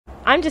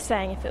I'm just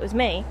saying if it was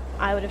me,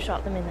 I would have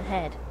shot them in the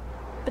head.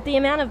 But the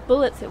amount of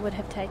bullets it would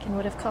have taken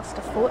would have cost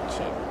a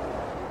fortune.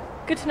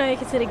 Good to know you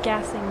consider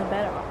gassing the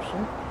better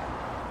option.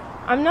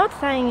 I'm not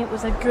saying it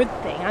was a good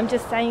thing, I'm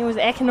just saying it was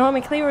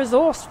economically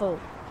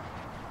resourceful.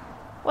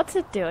 What's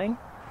it doing?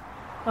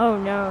 Oh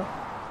no.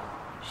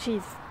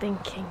 She's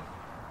thinking.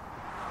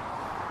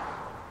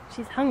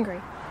 She's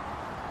hungry.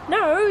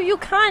 No, you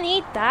can't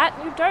eat that.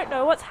 You don't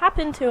know what's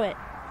happened to it.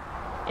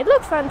 It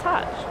looks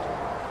untouched.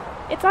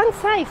 It's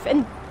unsafe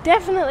and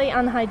definitely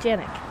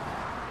unhygienic.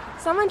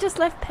 Someone just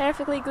left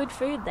perfectly good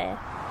food there.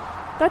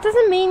 That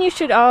doesn't mean you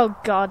should... Oh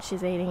God,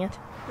 she's eating it.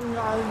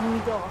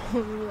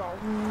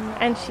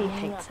 And she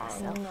hates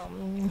herself.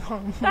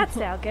 That's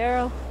our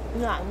girl.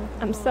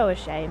 I'm so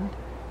ashamed.